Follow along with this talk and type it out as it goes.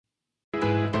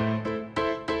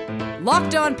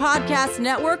Locked On Podcast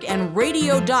Network and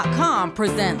Radio.com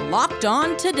present Locked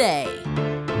On Today.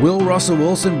 Will Russell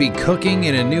Wilson be cooking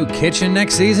in a new kitchen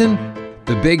next season?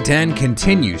 The Big Ten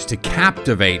continues to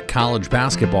captivate college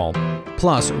basketball.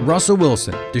 Plus, Russell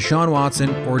Wilson, Deshaun Watson,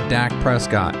 or Dak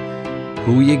Prescott.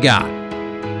 Who you got?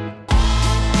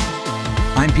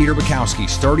 I'm Peter Bukowski,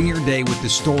 starting your day with the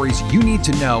stories you need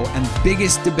to know and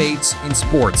biggest debates in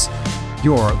sports.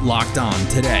 You're Locked On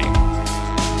Today.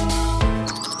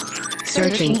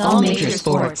 Searching all major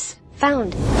sports.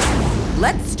 Found.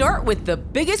 Let's start with the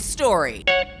biggest story.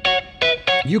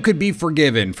 You could be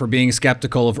forgiven for being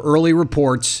skeptical of early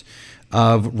reports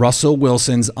of Russell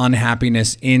Wilson's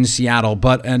unhappiness in Seattle,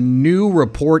 but a new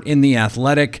report in The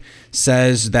Athletic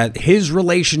says that his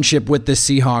relationship with the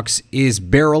Seahawks is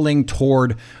barreling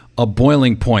toward a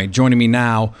boiling point. Joining me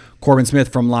now, Corbin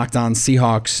Smith from Locked On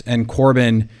Seahawks. And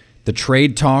Corbin, the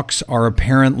trade talks are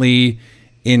apparently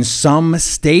in some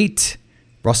state.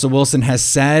 Russell Wilson has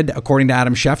said, according to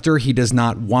Adam Schefter, he does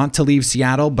not want to leave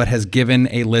Seattle, but has given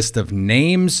a list of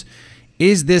names.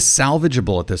 Is this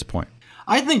salvageable at this point?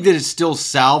 I think that it's still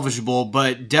salvageable,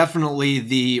 but definitely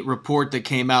the report that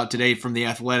came out today from The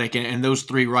Athletic, and those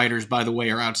three writers, by the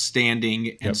way, are outstanding.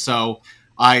 Yep. And so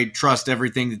I trust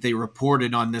everything that they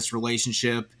reported on this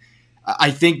relationship.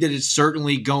 I think that it's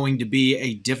certainly going to be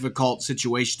a difficult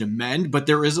situation to mend, but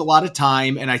there is a lot of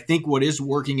time. And I think what is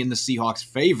working in the Seahawks'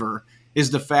 favor is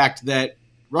the fact that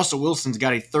Russell Wilson's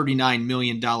got a $39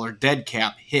 million dead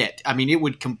cap hit. I mean, it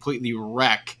would completely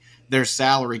wreck their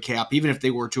salary cap, even if they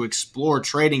were to explore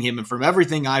trading him. And from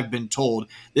everything I've been told,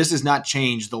 this has not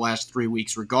changed the last 3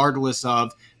 weeks, regardless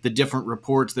of the different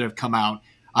reports that have come out.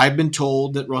 I've been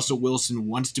told that Russell Wilson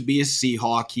wants to be a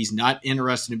Seahawk. He's not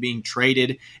interested in being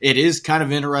traded. It is kind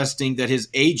of interesting that his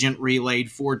agent relayed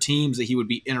 4 teams that he would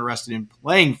be interested in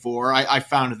playing for. I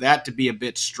found that to be a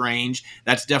bit strange.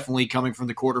 That's definitely coming from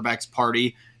the quarterback's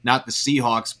party, not the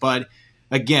Seahawks. But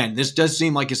again, this does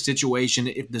seem like a situation,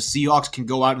 if the Seahawks can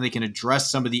go out and they can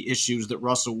address some of the issues that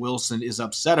Russell Wilson is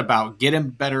upset about, get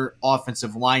him better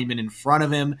offensive linemen in front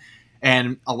of him,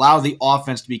 and allow the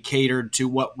offense to be catered to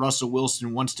what Russell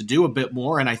Wilson wants to do a bit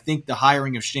more. And I think the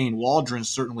hiring of Shane Waldron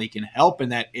certainly can help in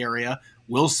that area.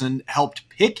 Wilson helped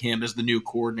pick him as the new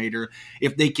coordinator.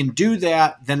 If they can do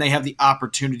that, then they have the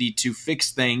opportunity to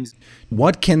fix things.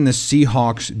 What can the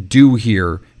Seahawks do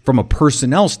here from a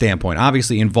personnel standpoint?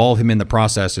 Obviously, involve him in the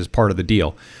process is part of the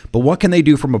deal. But what can they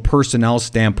do from a personnel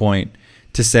standpoint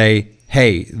to say,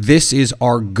 hey, this is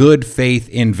our good faith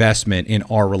investment in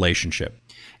our relationship?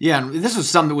 Yeah, and this is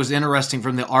something that was interesting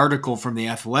from the article from The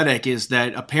Athletic, is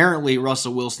that apparently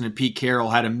Russell Wilson and Pete Carroll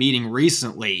had a meeting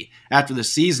recently after the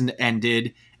season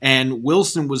ended, and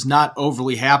Wilson was not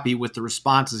overly happy with the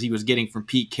responses he was getting from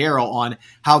Pete Carroll on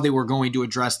how they were going to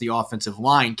address the offensive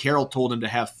line. Carroll told him to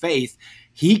have faith.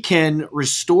 He can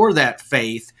restore that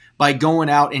faith by going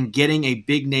out and getting a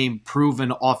big-name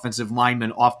proven offensive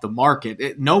lineman off the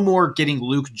market. No more getting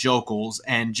Luke Jokels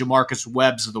and Jamarcus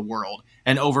Webbs of the world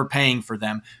and overpaying for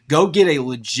them. Go get a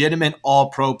legitimate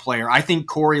all-pro player. I think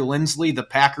Corey Linsley, the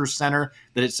Packers center,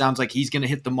 that it sounds like he's going to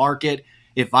hit the market.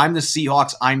 If I'm the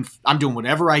Seahawks, I'm doing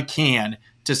whatever I can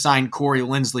to sign Corey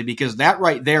Linsley, because that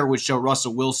right there would show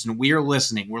Russell Wilson, we are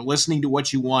listening. We're listening to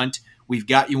what you want. We've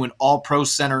got you an all-pro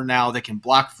center now that can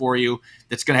block for you,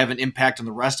 that's going to have an impact on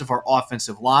the rest of our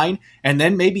offensive line. And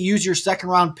then maybe use your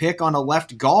second-round pick on a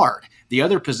left guard, the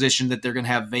other position that they're going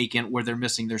to have vacant where they're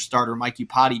missing their starter. Mike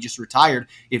Iupati just retired.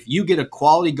 If you get a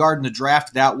quality guard in the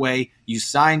draft that way, you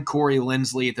sign Corey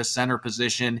Linsley at the center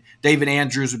position. David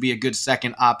Andrews would be a good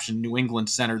second option, New England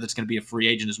center that's going to be a free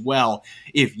agent as well.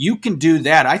 If you can do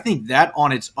that, I think that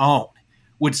on its own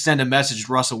would send a message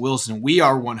to Russell Wilson. We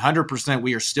are 100%,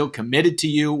 we are still committed to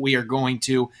you. We are going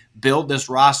to build this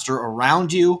roster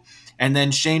around you. And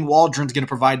then Shane Waldron's going to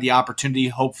provide the opportunity,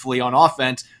 hopefully on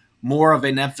offense, more of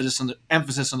an emphasis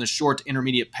on the short to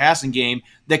intermediate passing game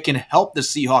that can help the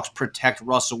Seahawks protect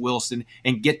Russell Wilson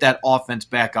and get that offense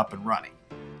back up and running.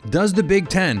 Does the Big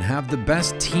Ten have the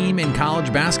best team in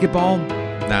college basketball?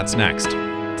 That's next.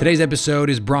 Today's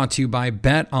episode is brought to you by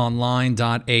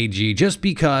betonline.ag. Just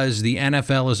because the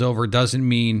NFL is over doesn't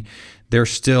mean there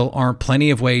still aren't plenty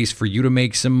of ways for you to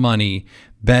make some money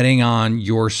betting on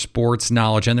your sports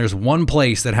knowledge. And there's one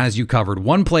place that has you covered,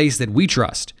 one place that we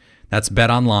trust. That's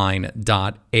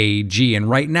betonline.ag. And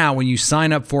right now, when you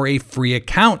sign up for a free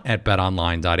account at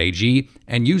betonline.ag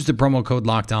and use the promo code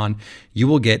LOCKEDON, you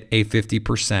will get a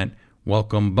 50%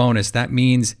 welcome bonus. That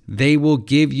means they will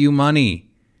give you money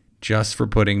just for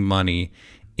putting money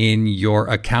in your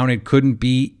account. It couldn't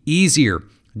be easier.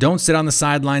 Don't sit on the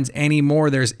sidelines anymore.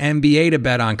 There's NBA to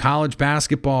bet on, college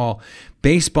basketball.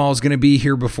 Baseball is going to be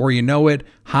here before you know it.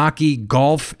 Hockey,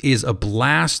 golf is a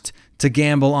blast to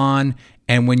gamble on.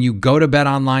 And when you go to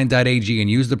betonline.ag and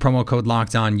use the promo code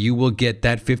LOCKEDON, you will get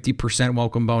that 50%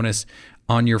 welcome bonus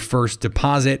on your first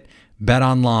deposit.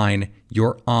 BetOnline,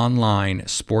 your online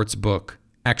sportsbook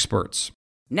experts.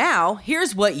 Now,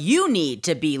 here's what you need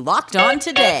to be locked on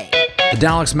today. The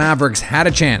Dallas Mavericks had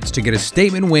a chance to get a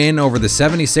statement win over the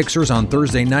 76ers on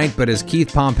Thursday night, but as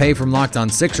Keith Pompey from Locked On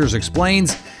Sixers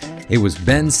explains, it was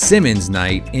Ben Simmons'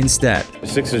 night instead. The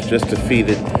Sixers just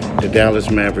defeated the Dallas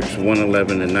Mavericks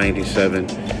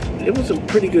 111-97. It was a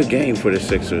pretty good game for the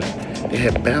Sixers. They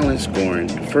had balanced scoring.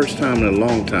 The first time in a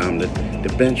long time that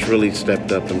the bench really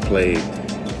stepped up and played.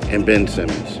 And Ben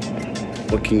Simmons.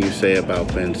 What can you say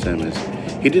about Ben Simmons?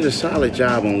 He did a solid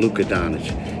job on Luka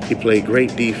Doncic. He played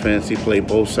great defense. He played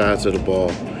both sides of the ball.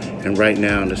 And right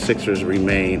now, the Sixers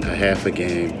remain a half a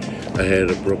game ahead of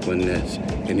the Brooklyn Nets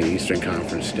in the Eastern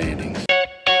Conference standings.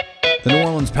 The New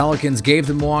Orleans Pelicans gave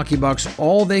the Milwaukee Bucks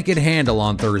all they could handle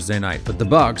on Thursday night, but the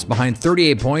Bucks, behind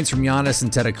 38 points from Giannis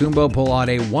Antetokounmpo, pull out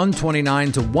a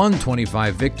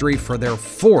 129-125 victory for their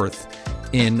fourth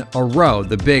in a row.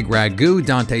 The big Ragu,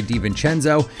 Dante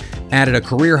DiVincenzo, added a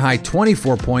career-high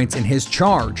 24 points in his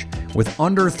charge. With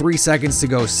under 3 seconds to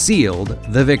go, sealed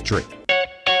the victory.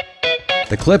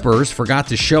 The Clippers forgot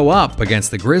to show up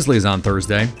against the Grizzlies on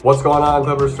Thursday. What's going on,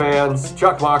 Clippers fans?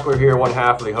 Chuck Mockler here, one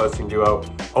half of the hosting duo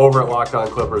over at Locked On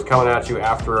Clippers, coming at you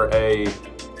after a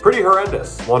pretty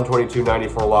horrendous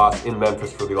 122-94 loss in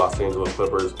Memphis for the Los Angeles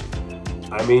Clippers.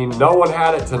 I mean, no one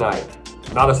had it tonight.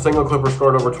 Not a single Clipper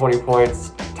scored over 20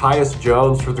 points. Tyus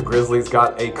Jones for the Grizzlies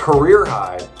got a career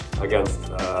high against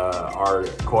our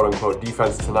quote-unquote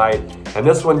defense tonight, and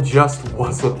this one just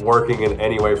wasn't working in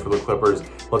any way for the Clippers.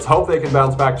 Let's hope they can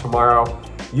bounce back tomorrow.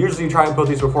 Usually you try and put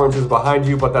these performances behind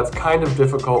you, but that's kind of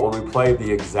difficult when we play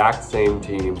the exact same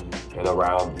team in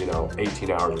around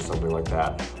 18 hours or something like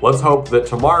that. Let's hope that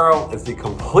tomorrow is the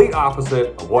complete opposite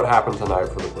of what happened tonight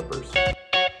for the Clippers.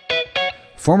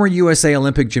 Former USA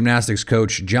Olympic gymnastics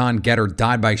coach John Geddert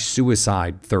died by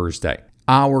suicide Thursday,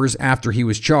 hours after he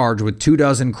was charged with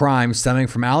 24 crimes stemming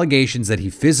from allegations that he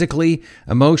physically,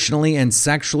 emotionally, and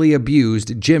sexually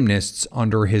abused gymnasts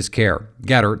under his care.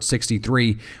 Geddert,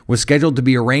 63, was scheduled to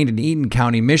be arraigned in Eaton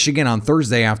County, Michigan on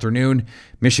Thursday afternoon.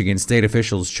 Michigan state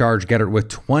officials charged Geddert with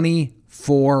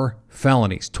 24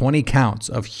 felonies, 20 counts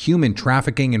of human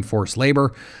trafficking and forced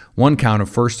labor, 1 count of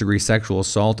first-degree sexual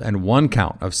assault, and 1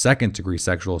 count of second-degree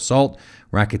sexual assault,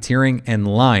 racketeering, and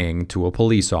lying to a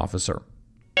police officer.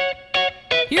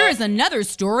 Here is another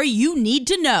story you need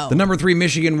to know. The number 3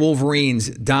 Michigan Wolverines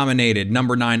dominated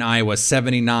number 9 Iowa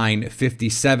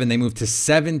 79-57. They moved to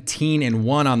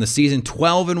 17-1 on the season,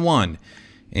 12-1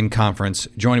 in conference.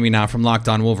 Joining me now from Locked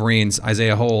On Wolverines,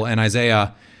 Isaiah Hole. And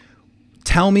Isaiah,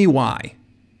 tell me why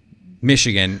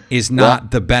Michigan is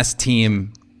not the best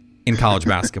team in college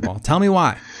basketball. Tell me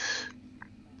why.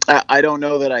 I don't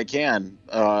know that I can,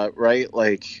 right?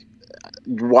 Like,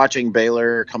 watching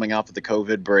Baylor coming off of the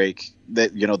COVID break,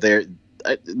 that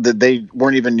they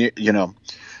weren't even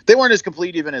they weren't as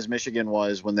complete even as Michigan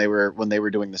was when they were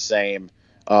doing the same,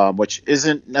 which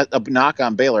isn't a knock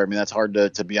on Baylor. I mean, that's hard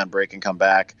to be on break and come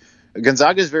back.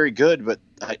 Gonzaga is very good, but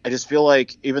I just feel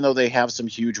like even though they have some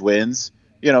huge wins,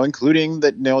 including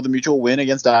the mutual win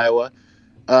against Iowa,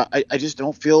 I just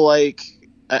don't feel like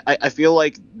I feel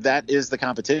like that is the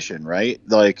competition, right?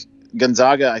 Like,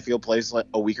 Gonzaga, I feel, plays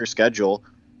a weaker schedule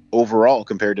overall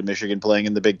compared to Michigan playing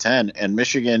in the Big Ten. And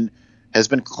Michigan has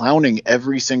been clowning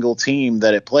every single team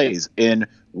that it plays in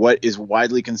what is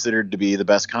widely considered to be the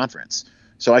best conference.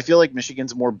 So I feel like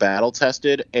Michigan's more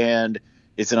battle-tested, and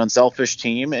it's an unselfish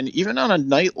team. And even on a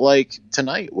night like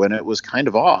tonight, when it was kind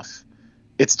of off,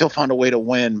 it still found a way to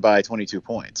win by 22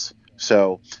 points.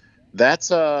 So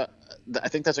that's I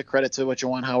think that's a credit to what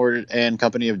Juwan Howard and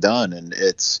company have done. And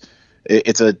it's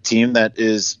a team that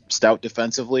is stout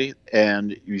defensively,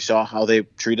 and you saw how they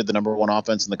treated the number 1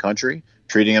 offense in the country,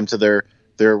 treating them to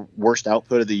their worst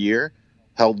output of the year,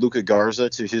 held Luka Garza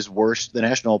to his worst, the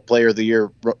National Player of the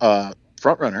Year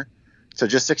frontrunner, to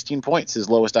just 16 points, his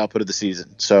lowest output of the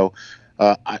season. So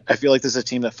I feel like this is a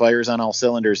team that fires on all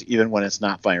cylinders, even when it's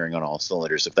not firing on all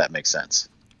cylinders, if that makes sense.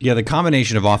 Yeah, the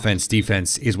combination of offense,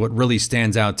 defense is what really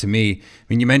stands out to me. I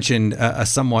mean, you mentioned a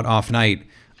somewhat off night.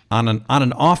 On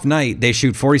an off night, they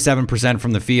shoot 47%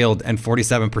 from the field and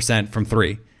 47% from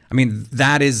 3. I mean,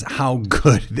 that is how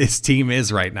good this team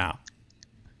is right now.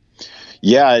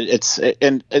 Yeah,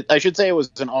 I should say it was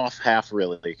an off half,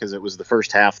 really, because it was the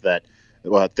first half that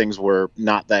things were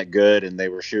not that good, and they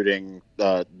were shooting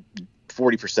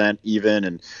 40% even,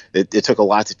 and it took a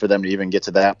lot for them to even get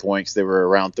to that point, because they were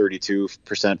around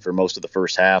 32% for most of the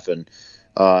first half. And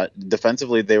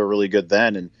defensively, they were really good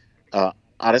then. And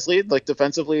honestly, like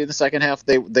defensively in the second half,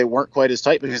 they weren't quite as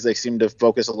tight, because they seemed to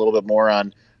focus a little bit more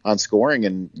on scoring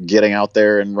and getting out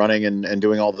there and running and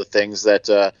doing all the things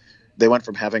that they went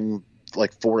from having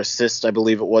like 4 assists, I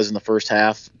believe it was, in the first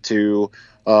half, to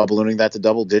ballooning that to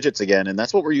double digits again. And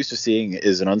that's what we're used to seeing,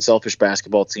 is an unselfish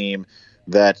basketball team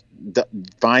that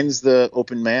finds the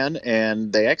open man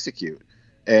and they execute.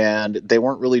 And they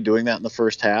weren't really doing that in the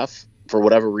first half for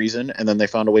whatever reason, and then they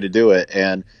found a way to do it.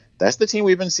 And that's the team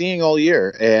we've been seeing all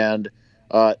year. And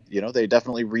they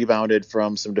definitely rebounded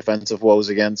from some defensive woes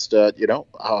against,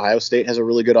 Ohio State has a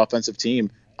really good offensive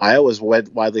team. Iowa's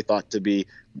widely thought to be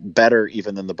better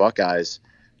even than the Buckeyes.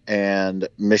 And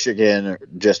Michigan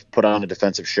just put on a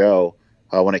defensive show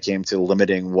when it came to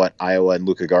limiting what Iowa and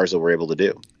Luka Garza were able to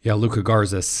do. Yeah, Luka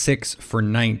Garza 6 for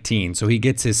 19. So he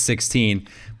gets his 16,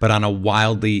 but on a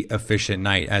wildly efficient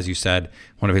night, as you said,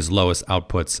 one of his lowest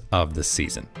outputs of the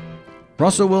season.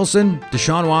 Russell Wilson,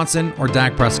 Deshaun Watson, or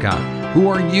Dak Prescott? Who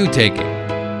are you taking?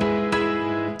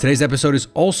 Today's episode is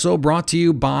also brought to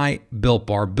you by Built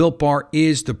Bar. Built Bar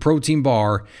is the protein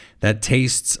bar that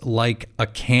tastes like a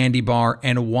candy bar,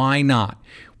 and why not?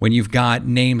 When you've got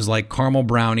names like caramel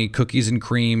brownie, cookies and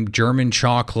cream, German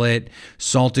chocolate,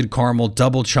 salted caramel,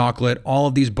 double chocolate, all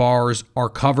of these bars are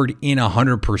covered in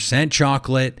 100%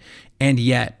 chocolate, and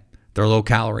yet they're low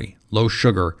calorie, low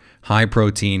sugar, high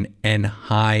protein, and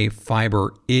high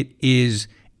fiber. It is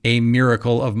a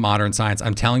miracle of modern science.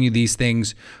 I'm telling you, these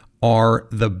things are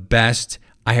the best.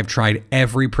 I have tried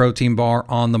every protein bar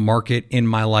on the market in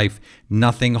my life.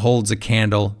 Nothing holds a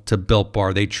candle to Built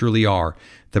Bar. They truly are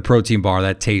the protein bar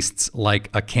that tastes like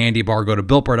a candy bar. Go to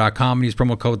BuiltBar.com and use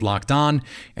promo code LOCKEDON,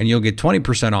 and you'll get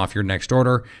 20% off your next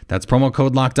order. That's promo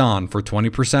code LOCKEDON for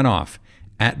 20% off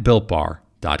at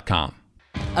BuiltBar.com.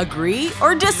 Agree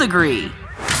or disagree?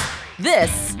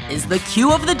 This is the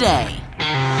cue of the day.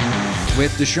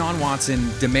 With Deshaun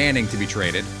Watson demanding to be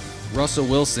traded, Russell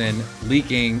Wilson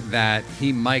leaking that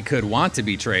he could want to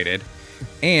be traded,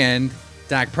 and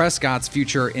Dak Prescott's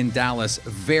future in Dallas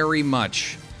very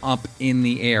much up in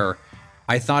the air,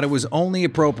 I thought it was only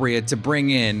appropriate to bring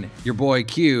in your boy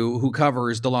Q, who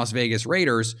covers the Las Vegas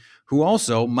Raiders, who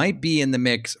also might be in the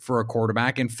mix for a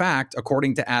quarterback. In fact,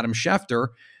 according to Adam Schefter,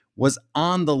 was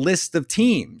on the list of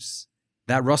teams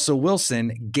that Russell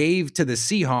Wilson gave to the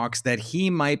Seahawks that he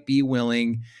might be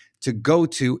willing to go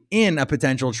to in a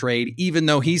potential trade, even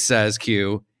though he says,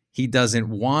 Q, he doesn't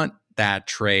want that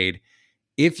trade.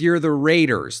 If you're the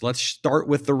Raiders, let's start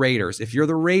with the Raiders. If you're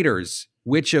the Raiders,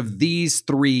 which of these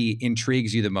 3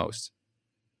 intrigues you the most?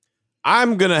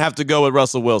 I'm going to have to go with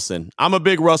Russell Wilson. I'm a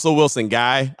big Russell Wilson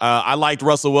guy. I liked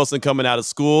Russell Wilson coming out of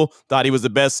school, thought he was the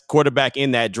best quarterback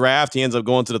in that draft. He ends up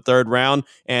going to the 3rd round,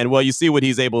 and, well, you see what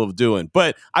he's able to do.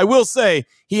 But I will say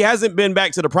he hasn't been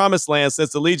back to the promised land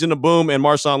since the Legion of Boom and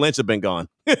Marshawn Lynch have been gone.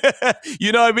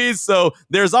 You know what I mean? So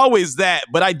there's always that.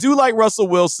 But I do like Russell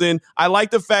Wilson. I like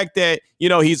the fact that,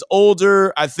 he's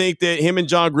older. I think that him and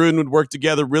John Gruden would work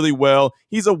together really well.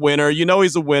 He's a winner.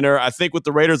 He's a winner. I think with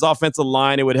the Raiders' offensive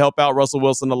line, it would help out Russell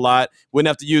Wilson a lot. Wouldn't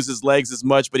have to use his legs as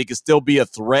much, but he could still be a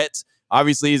threat.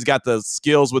 Obviously, he's got the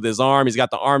skills with his arm. He's got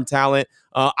the arm talent.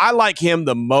 I like him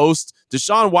the most.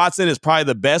 Deshaun Watson is probably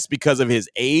the best because of his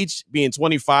age, being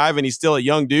 25, and he's still a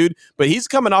young dude. But he's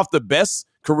coming off the best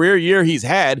career year he's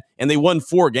had, and they won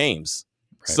 4 games.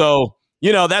 Right. So,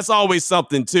 that's always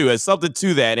something, too. It's something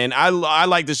to that. And I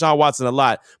like Deshaun Watson a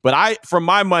lot. But for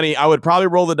my money, I would probably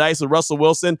roll the dice with Russell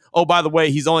Wilson. Oh, by the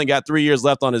way, he's only got 3 years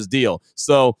left on his deal.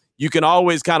 So you can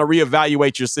always kind of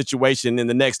reevaluate your situation in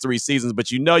the next 3 seasons. But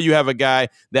you have a guy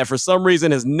that for some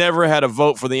reason has never had a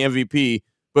vote for the MVP,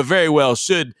 but very well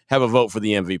should have a vote for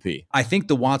the MVP. I think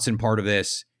the Watson part of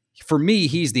this, for me,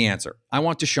 he's the answer. I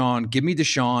want Deshaun. Give me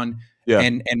Deshaun. Yeah.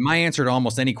 And my answer to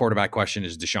almost any quarterback question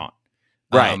is Deshaun.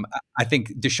 Right. I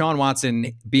think Deshaun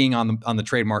Watson being on the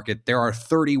trade market, there are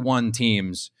 31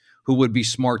 teams who would be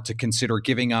smart to consider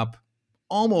giving up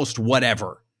almost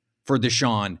whatever for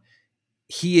Deshaun.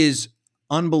 He is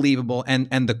unbelievable.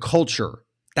 And the culture,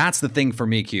 that's the thing for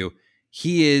me, Q.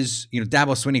 He is,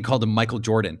 Dabo Swinney called him Michael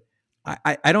Jordan.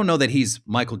 I don't know that he's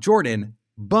Michael Jordan,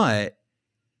 but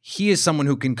he is someone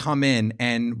who can come in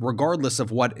and regardless of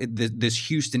what this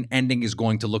Houston ending is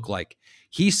going to look like,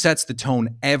 he sets the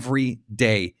tone every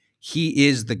day. He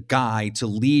is the guy to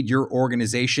lead your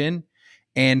organization.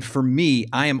 And for me,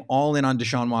 I am all in on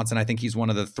Deshaun Watson. I think he's one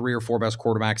of the 3 or 4 best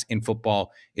quarterbacks in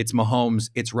football. It's Mahomes,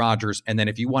 it's Rodgers. And then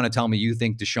if you want to tell me you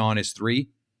think Deshaun is 3,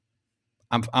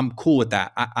 I'm cool with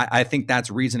that. I think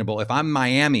that's reasonable. If I'm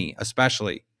Miami,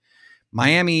 especially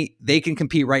Miami, they can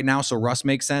compete right now, so Russ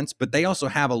makes sense. But they also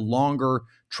have a longer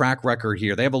track record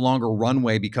here. They have a longer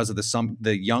runway because of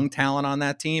the young talent on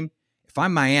that team. If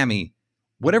I'm Miami,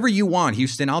 whatever you want,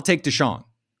 Houston, I'll take Deshaun.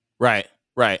 Right.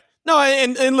 No,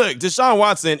 and look, Deshaun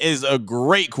Watson is a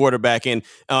great quarterback. And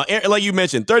like you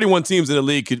mentioned, 31 teams in the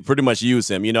league could pretty much use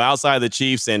him. Outside of the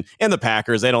Chiefs and the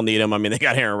Packers, they don't need him. I mean, they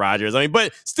got Aaron Rodgers.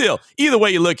 But still, either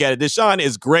way you look at it, Deshaun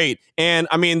is great. And,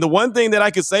 the one thing that I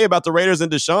could say about the Raiders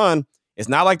and Deshaun, it's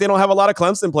not like they don't have a lot of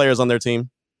Clemson players on their team.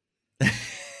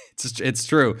 It's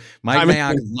true. Mike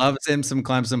Mayock loves him some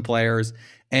Clemson players.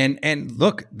 And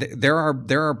look, there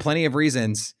are plenty of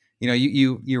reasons.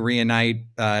 You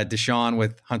reunite Deshaun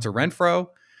with Hunter Renfrow,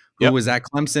 who was at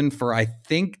Clemson for, I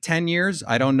think, 10 years.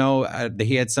 I don't know.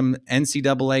 He had some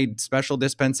NCAA special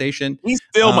dispensation. He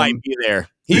still might be there.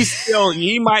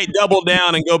 He might double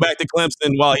down and go back to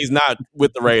Clemson while he's not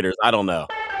with the Raiders. I don't know.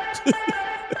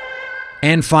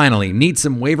 And finally, need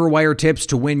some waiver wire tips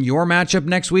to win your matchup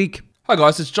next week? Hi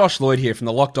guys, it's Josh Lloyd here from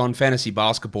the Locked On Fantasy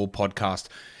Basketball podcast,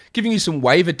 giving you some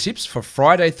waiver tips for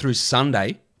Friday through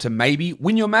Sunday to maybe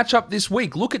win your matchup this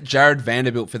week. Look at Jared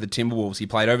Vanderbilt for the Timberwolves. He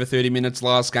played over 30 minutes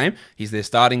last game. He's their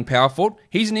starting power forward.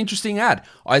 He's an interesting ad.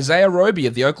 Isaiah Roby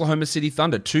of the Oklahoma City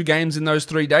Thunder, 2 games in those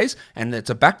 3 days, and it's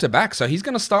a back-to-back, so he's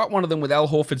going to start one of them with Al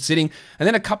Horford sitting, and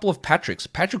then a couple of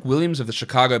Patricks, Patrick Williams of the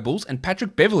Chicago Bulls and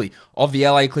Patrick Beverley of the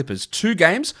LA Clippers. 2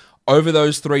 games over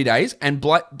those 3 days, and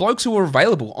blokes who are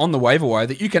available on the waiver wire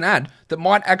that you can add that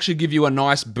might actually give you a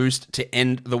nice boost to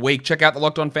end the week. Check out the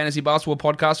Locked On Fantasy Basketball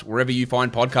podcast wherever you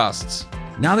find podcasts.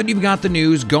 Now that you've got the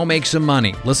news, go make some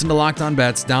money. Listen to Locked On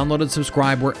Bets, download and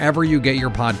subscribe wherever you get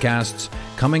your podcasts.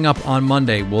 Coming up on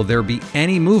Monday, will there be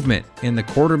any movement in the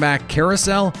quarterback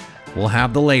carousel? We'll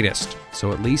have the latest.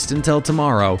 So at least until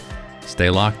tomorrow, stay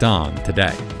locked on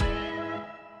today.